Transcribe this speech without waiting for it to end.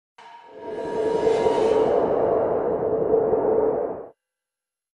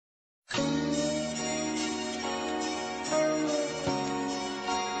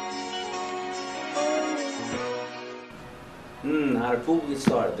how did FUBU get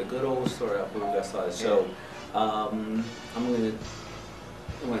started? The good old story how FUBU got started. So I'm gonna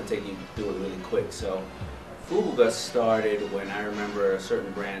take you through it really quick. So FUBU got started when I remember a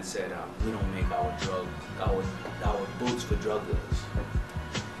certain brand said, we don't make our boots for drug dealers.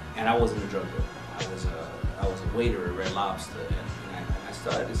 And I wasn't a drug dealer. I was a waiter at Red Lobster, and I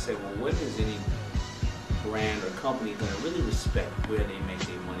started to say, well, when is any brand or company going to really respect where they make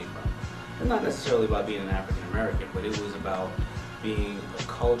their money from? And not necessarily about being an African American, but it was about being a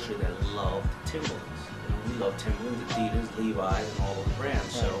culture that loved Timberlands. You know, we love Timberlands, Adidas, Levi's, and all those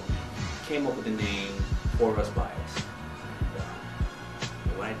brands. So came up with the name For Us By Us.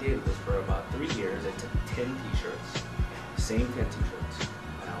 And what I did was for about 3 years, I took 10 t-shirts, same 10 t-shirts,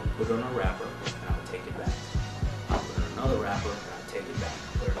 and I would put it on a wrapper, and I would take it back. I would put it on another wrapper, and I would take it back.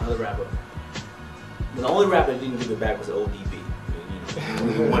 Put it on another wrapper. The only rapper that didn't give it back was ODB. You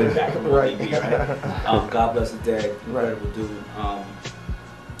know, we wanted back from ODB, right? God bless his dead, incredible dude.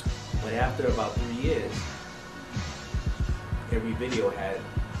 But after about 3 years, every video had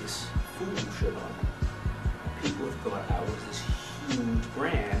this FUBU shirt on it. People thought I was this huge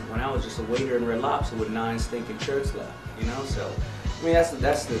brand when I was just a waiter in Red Lobster with 9 stinking shirts left. You know, so I mean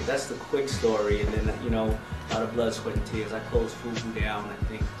that's the quick story. And then a lot of blood, sweat, and tears. I closed FUBU down I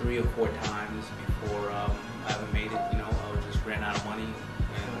think 3 or 4 times before I ever made it. You know, I just ran out of money,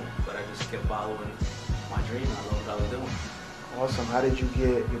 but I just kept following my dream. I loved what I was doing. Awesome. How did you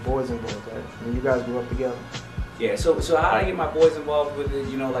get your boys involved? I mean, you guys grew up together. Yeah. So how did I get my boys involved with it?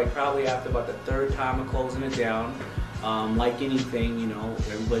 You know, like probably after about the 3rd time of closing it down. Like anything, you know,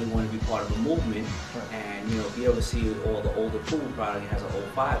 everybody wanted to be part of a movement, and you know, if you ever see all the older FUBU product, it has an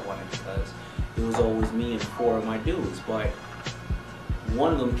 05 on it because it was always me and 4 of my dudes, but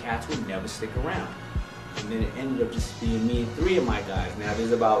one of them cats would never stick around. And then it ended up just being me and 3 of my guys. Now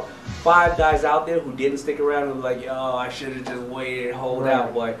there's about 5 guys out there who didn't stick around and were like, yo, I should have just waited, hold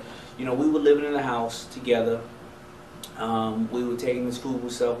out. But you know, we were living in the house together. We were taking this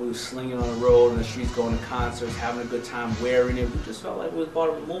FUBU stuff, we were slinging on the road, on the streets, going to concerts, having a good time wearing it. We just felt like we were part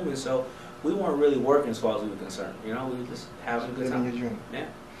of the movement, so we weren't really working as far as we were concerned. You know, we were just having a good time. Living your dream.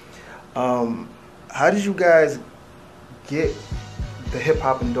 Yeah. How did you guys get the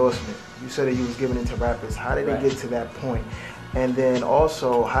hip-hop endorsement? You said that you was giving it to rappers. How did it get to that point? And then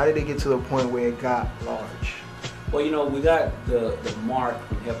also, how did it get to the point where it got large? Well, you know, we got the mark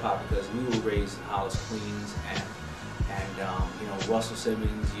from hip-hop because we were raised in Hollis, Queens, and you know, Russell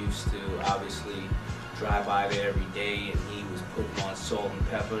Simmons used to obviously drive by there every day, and he was putting on Salt and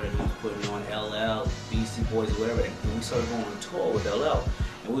Pepper, and he was putting on LL, Beastie Boys, whatever. And we started going on tour with LL,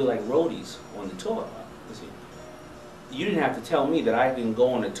 and we were like roadies on the tour. Listen, you didn't have to tell me that I can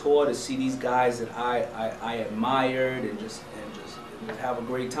go on a tour to see these guys that I admired and just have a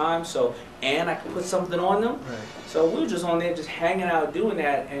great time. So, and I could put something on them. Right. So we were just on there, just hanging out, doing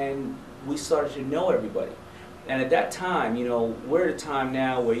that, and we started to know everybody. And at that time, you know, we're at a time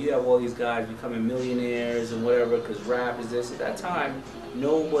now where you have all these guys becoming millionaires and whatever because rap is this. At that time,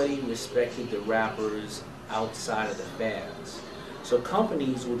 nobody respected the rappers outside of the fans. So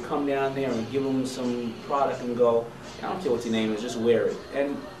companies would come down there and give them some product and go, I don't care what your name is, just wear it.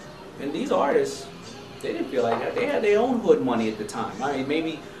 And these artists, they didn't feel like that. They had their own hood money at the time. I mean,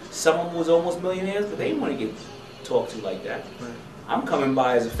 maybe someone was almost millionaires, but they didn't want to get talked to like that. Right. I'm coming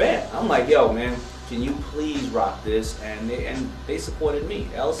by as a fan. I'm like, yo, man, can you please rock this? And they supported me.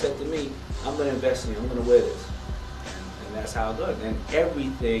 L said to me, I'm going to invest in you. I'm going to wear this. And that's how it goes. And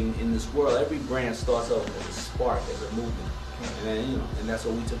everything in this world, every brand starts off as a spark, as a movement. And then, you know, and that's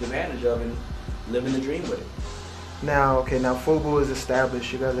what we took advantage of and living the dream with it. Now FUBU is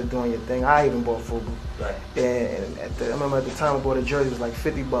established. You guys are doing your thing. I even bought FUBU. Right. And I remember at the time I bought a jersey, it was like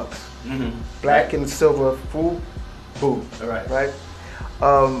 $50. Mm-hmm. Black and silver FUBU. All right. Right.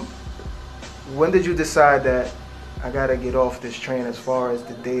 When did you decide that I gotta get off this train as far as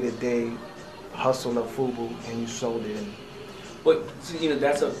the day-to-day hustle of FUBU, and you sold it? But so, you know,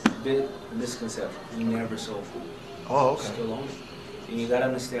 that's a big misconception. We never sold FUBU. Oh, okay. Still own it. And you gotta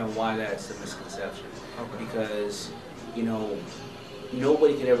understand why that's a misconception. Okay. Because, you know,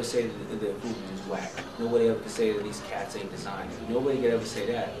 nobody could ever say that FUBU is whack. Nobody ever could say that these cats ain't designed. Nobody could ever say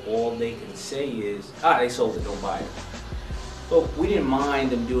that. All they can say is, they sold it, don't buy it. But we didn't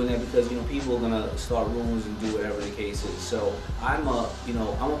mind them doing that because, you know, people are gonna start rumors and do whatever the case is. So I'm a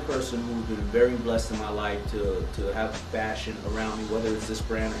person who's been very blessed in my life to have fashion around me, whether it's this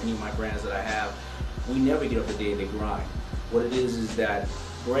brand or any of my brands that I have. We never get up the day they grind. What it is that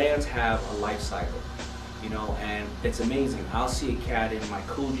brands have a life cycle, you know, and it's amazing. I'll see a cat in my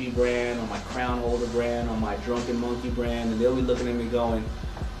Coogee brand, or my Crown Holder brand, or my Drunken Monkey brand, and they'll be looking at me going,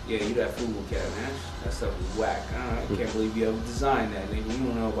 yeah, you that FUBU cat, man. That stuff is whack. I can't believe you ever designed that, nigga. You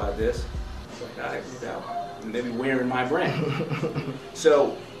don't know about this. Like, all right, no doubt. And they be wearing my brand.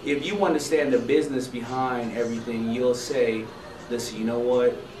 So if you understand the business behind everything, you'll say, listen, you know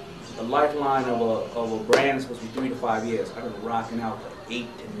what? The lifeline of a brand is supposed to be 3 to 5 years. I've been rocking out for 8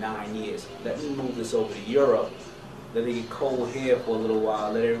 to 9 years. Let me move this over to Europe. Let it get cold here for a little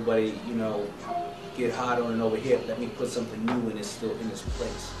while. Let everybody, you know, get hot on it over here. Let me put something new in its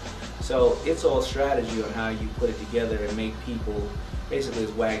place. So it's all strategy on how you put it together and make people, basically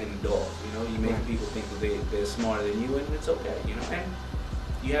it's wagging the dog. You know, you make people think that they're smarter than you, and it's okay. You know, and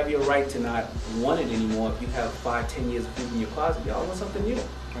you have your right to not want it anymore. If you have 5, 10 years of food in your closet, y'all want something new.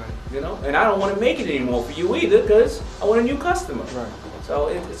 Right. You know, and I don't want to make it anymore for you either, because I want a new customer. Right. So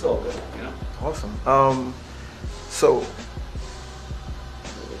it's all good. You know. Awesome. So,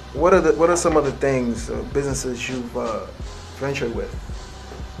 what are some of the things, businesses you've ventured with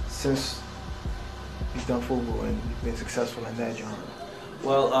since you've done FUBU and you've been successful in that genre?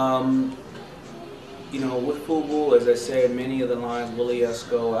 Well, you know, with FUBU, as I said, many of the lines, Willie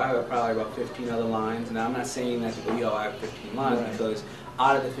Esco, I have probably about 15 other lines. And I'm not saying that to go, yo, I have 15 lines, right, because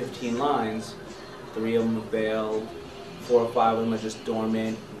out of the 15 lines, 3 of them have failed, 4 or 5 of them are just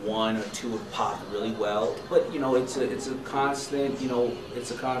dormant, 1 or 2 have popped really well. But you know, it's a constant, you know,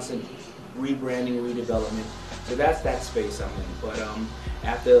 it's a constant rebranding, redevelopment. So that's that space I'm in. But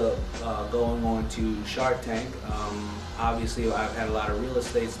after going on to Shark Tank, obviously I've had a lot of real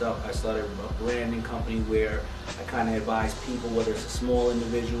estate stuff. I started a branding company where I kind of advise people, whether it's a small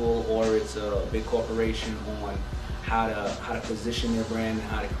individual or it's a big corporation, on how to position their brand and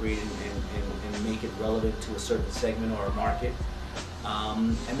how to create it and make it relevant to a certain segment or a market.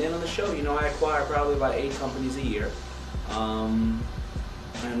 And then on the show, you know, I acquire probably about 8 companies a year.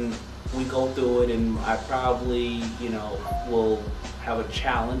 And we go through it, and I probably, you know, will have a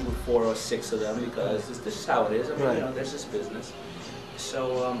challenge with 4 or 6 of them, because this is how it is. I mean, you know, there's this business.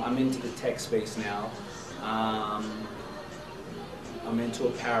 So I'm into the tech space now. I'm into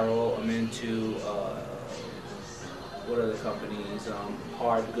apparel. I'm into what other companies?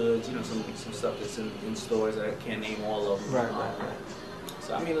 Hard goods. You know, some stuff that's in stores that I can't name all of them. Right.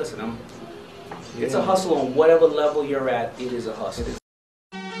 So I mean, listen, it's a hustle on whatever level you're at. It is a hustle.